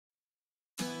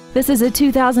This is a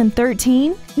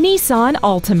 2013 Nissan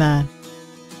Altima.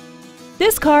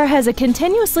 This car has a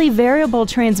continuously variable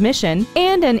transmission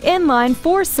and an inline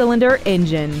 4-cylinder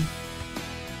engine.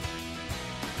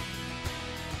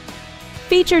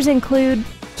 Features include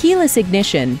keyless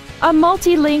ignition, a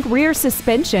multi-link rear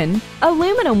suspension,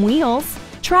 aluminum wheels,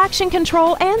 traction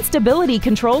control and stability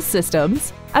control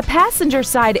systems, a passenger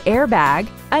side airbag,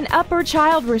 an upper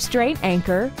child restraint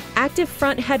anchor, active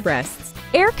front headrests,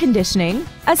 air conditioning,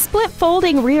 a split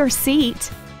folding rear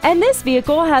seat, and this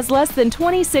vehicle has less than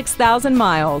 26,000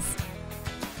 miles.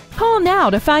 Call now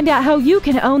to find out how you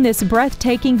can own this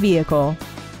breathtaking vehicle.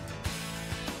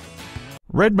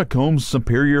 Red McCombs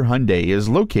Superior Hyundai is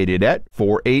located at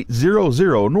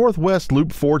 4800 Northwest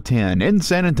Loop 410 in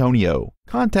San Antonio.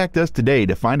 Contact us today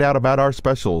to find out about our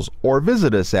specials or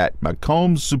visit us at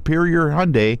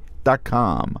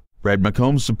McCombsSuperiorHyundai.com. Red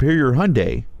McCombs Superior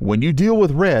Hyundai. When you deal with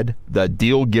red, the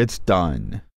deal gets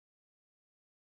done.